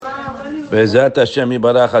Be'ezrat Hashem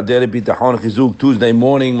Yibarach Adere Bitachon Chizuk Tuesday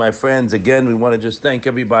morning, my friends. Again, we want to just thank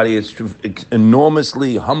everybody. It's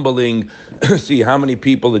enormously humbling to see how many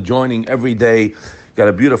people are joining every day. Got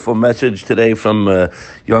a beautiful message today from a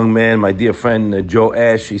young man, my dear friend Joe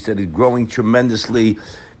Ash. He said he's growing tremendously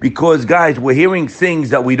because, guys, we're hearing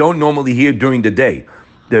things that we don't normally hear during the day.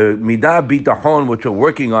 The Midah Bitachon, which we're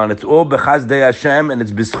working on, it's all Bechazdei Hashem, and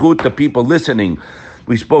it's B'schut the people listening.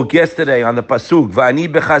 We spoke yesterday on the pasuk,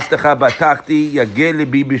 "Va'ani bechaztecha batachti yageh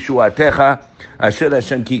libi b'shuatecha asher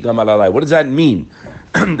Hashem ki gam alalai." What does that mean?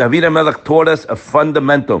 David HaMelech taught us a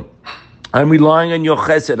fundamental. I'm relying on your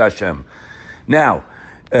chesed, Hashem. Now,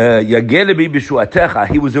 yageh libi b'shuatecha.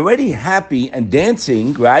 He was already happy and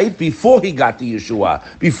dancing, right, before he got the Yeshua,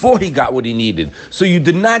 before he got what he needed. So you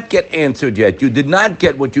did not get answered yet. You did not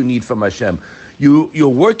get what you need from Hashem. You're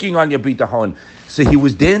working on your bitachon. So he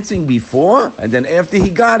was dancing before, and then after he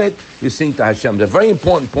got it, you sing to Hashem. It's a very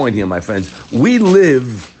important point here, my friends. We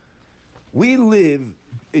live in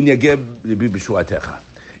Yageb B'Shuatecha.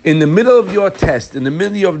 In the middle of your test, in the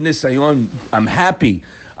middle of Nisayon, I'm happy.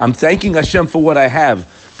 I'm thanking Hashem for what I have.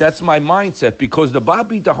 That's my mindset, because the Baal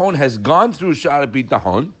Bitachon has gone through Sha'ar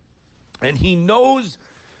Bitachon, and he knows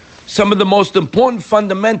some of the most important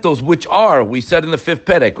fundamentals, which are, we said in the fifth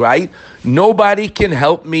Perek, right? Nobody can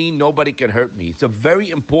help me, nobody can hurt me. It's a very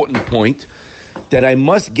important point that I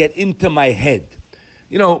must get into my head.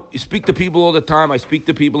 You know, you speak to people all the time. I speak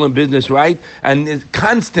to people in business, right? And it's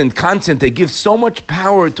constant. They give so much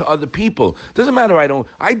power to other people. Doesn't matter,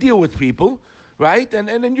 I deal with people, right? And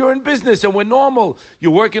then you're in business and we're normal.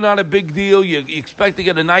 You're working on a big deal. You expect to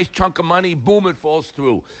get a nice chunk of money. Boom, it falls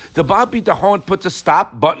through. The Baal Bitachon puts a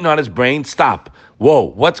stop button on his brain. Stop.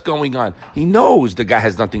 Whoa, what's going on? He knows the guy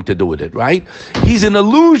has nothing to do with it, right? He's an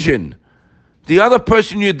illusion. The other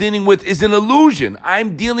person you're dealing with is an illusion.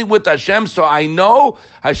 I'm dealing with Hashem, so I know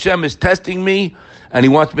Hashem is testing me, and He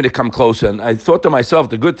wants me to come closer. And I thought to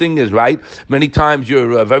myself, the good thing is, right, many times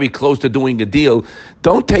you're very close to doing a deal.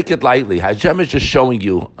 Don't take it lightly. Hashem is just showing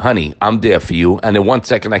you, honey, I'm there for you, and in 1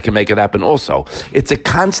 second I can make it happen also. It's a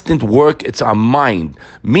constant work. It's our mind.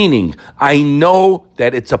 Meaning, I know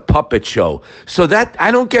that it's a puppet show. So that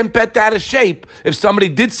I don't get bent out of shape if somebody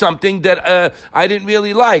did something that I didn't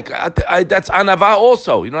really like. That's anava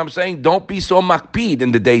also. You know what I'm saying? Don't be so makpid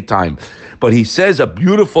in the daytime. But he says a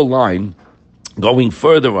beautiful line going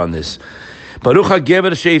further on this. Now, in the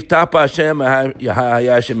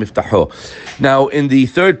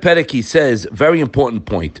third Perek, he says, very important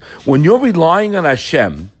point. When you're relying on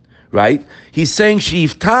Hashem, right, he's saying,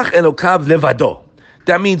 Sheyiftach Elokav levado.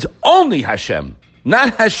 That means only Hashem,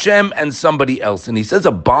 not Hashem and somebody else. And he says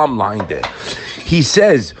a bomb line there. He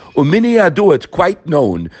says, it's quite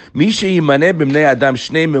known.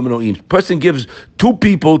 Person gives two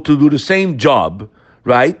people to do the same job,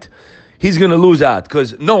 right? He's going to lose out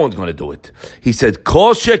because no one's going to do it. He said,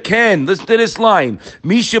 Kol sheken, listen to this line,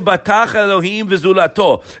 Misha batach Elohim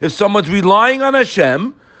v'zulato. If someone's relying on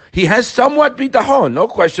Hashem, he has somewhat bitachon, no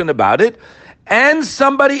question about it, and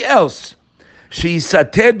somebody else. She's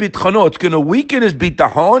sated bitachonot, it's going to weaken his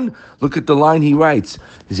bitachon. Look at the line he writes.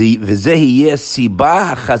 V'zehi yes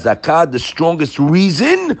sibah hachazaka, the strongest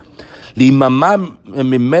reason for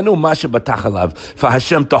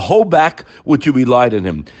Hashem to hold back what you relied on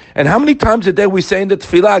Him. And how many times a day we say in the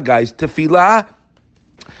tefillah, guys? Tefillah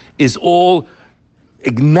is all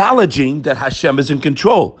acknowledging that Hashem is in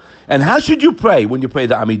control. And how should you pray when you pray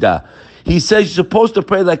the Amidah? He says you're supposed to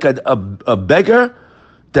pray like a beggar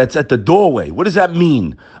that's at the doorway. What does that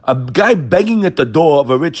mean? A guy begging at the door of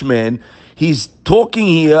a rich man. He's talking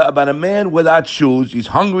here about a man without shoes. He's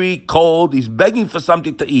hungry, cold. He's begging for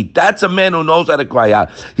something to eat. That's a man who knows how to cry out.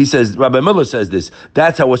 He says, Rabbi Miller says this.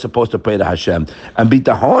 That's how we're supposed to pray to Hashem. And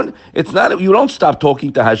bitachon, it's not, you don't stop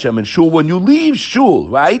talking to Hashem in shul. When you leave shul,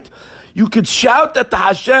 right? You could shout at the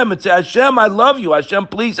Hashem and say, Hashem, I love you. Hashem,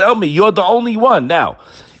 please help me. You're the only one. Now,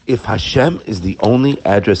 if Hashem is the only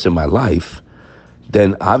address in my life,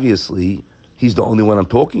 then obviously He's the only one I'm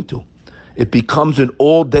talking to. It becomes an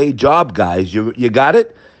all-day job, guys. You got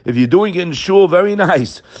it? If you're doing it in shul, very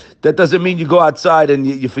nice. That doesn't mean you go outside and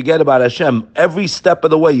you forget about Hashem. Every step of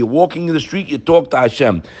the way, you're walking in the street, you talk to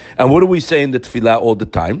Hashem. And what do we say in the tefillah all the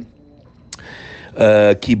time?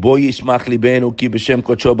 Ki bo yishmach libenu, ki b'shem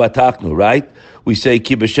kodsho batachnu, right? We say,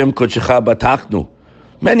 ki b'shem kodshecha batachnu.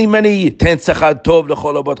 Many, tentzachad tov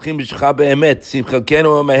l'chol ha'batchim b'shecha be'emet,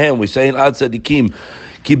 simchalkenu ha'mehem. We say in Al Tzadikim,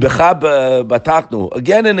 Ki b'cha batachnu.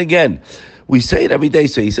 Again and again. We say it every day.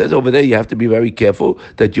 So he says over there, you have to be very careful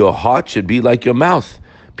that your heart should be like your mouth.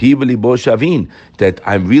 That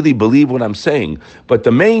I really believe what I'm saying. But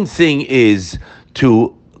the main thing is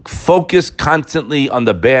to focus constantly on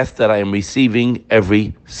the bath that I am receiving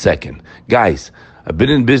every second. Guys, I've been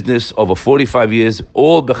in business over 45 years,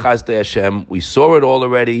 all b'chazdei Hashem. We saw it all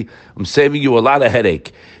already. I'm saving you a lot of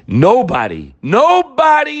headache. Nobody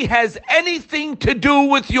has anything to do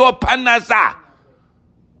with your panasa.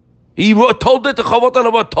 He told it, the Chavot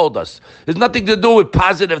HaLevavot told us. There's nothing to do with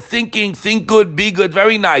positive thinking, think good, be good,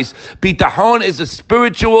 very nice. Bitachon is a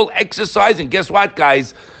spiritual exercise, and guess what,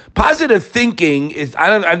 guys? Positive thinking is,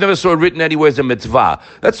 I've never saw it written anywhere as a mitzvah.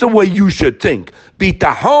 That's the way you should think.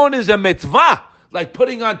 Bitachon is a mitzvah, like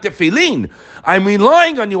putting on tefillin. I'm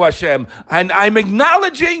relying on you, Hashem, and I'm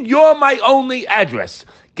acknowledging you're my only address.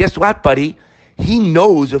 Guess what, buddy? He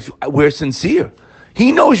knows if we're sincere.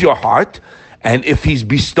 He knows your heart. And if he's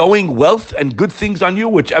bestowing wealth and good things on you,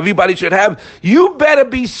 which everybody should have, you better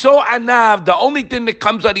be so anav. The only thing that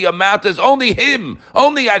comes out of your mouth is only him,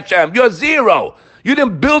 only Hashem. You're zero. You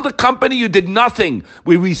didn't build a company. You did nothing.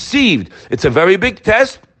 We received. It's a very big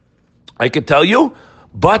test, I can tell you,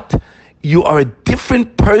 but you are a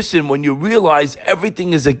different person when you realize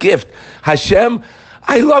everything is a gift. Hashem,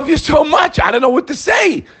 I love you so much. I don't know what to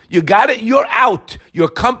say. You got it. You're out. Your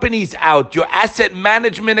company's out. Your asset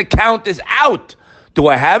management account is out. Do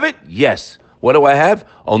I have it? Yes. What do I have?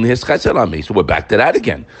 Only his chesed on me. So we're back to that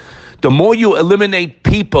again. The more you eliminate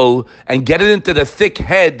people and get it into the thick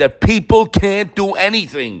head that people can't do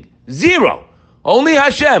anything. Zero. Only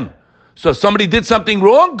Hashem. So if somebody did something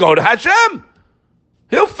wrong, go to Hashem.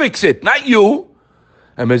 He'll fix it, not you.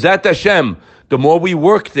 And Mezat Hashem, the more we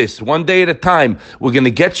work this one day at a time, we're going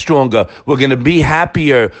to get stronger. We're going to be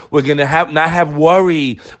happier. We're going to not have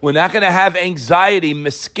worry. We're not going to have anxiety.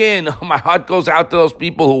 Miskin. My heart goes out to those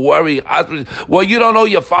people who worry. Well, you don't know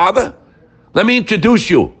your father? Let me introduce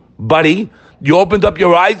you, buddy. You opened up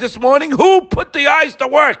your eyes this morning? Who put the eyes to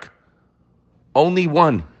work? Only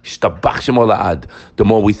one. The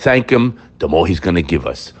more we thank him, the more he's going to give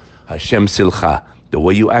us. Hashem Silcha. The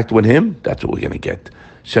way you act with him, that's what we're going to get.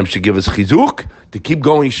 Hashem should give us chizuk to keep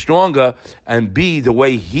going stronger and be the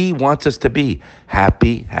way he wants us to be.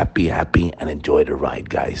 Happy, happy, happy, and enjoy the ride,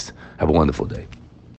 guys. Have a wonderful day.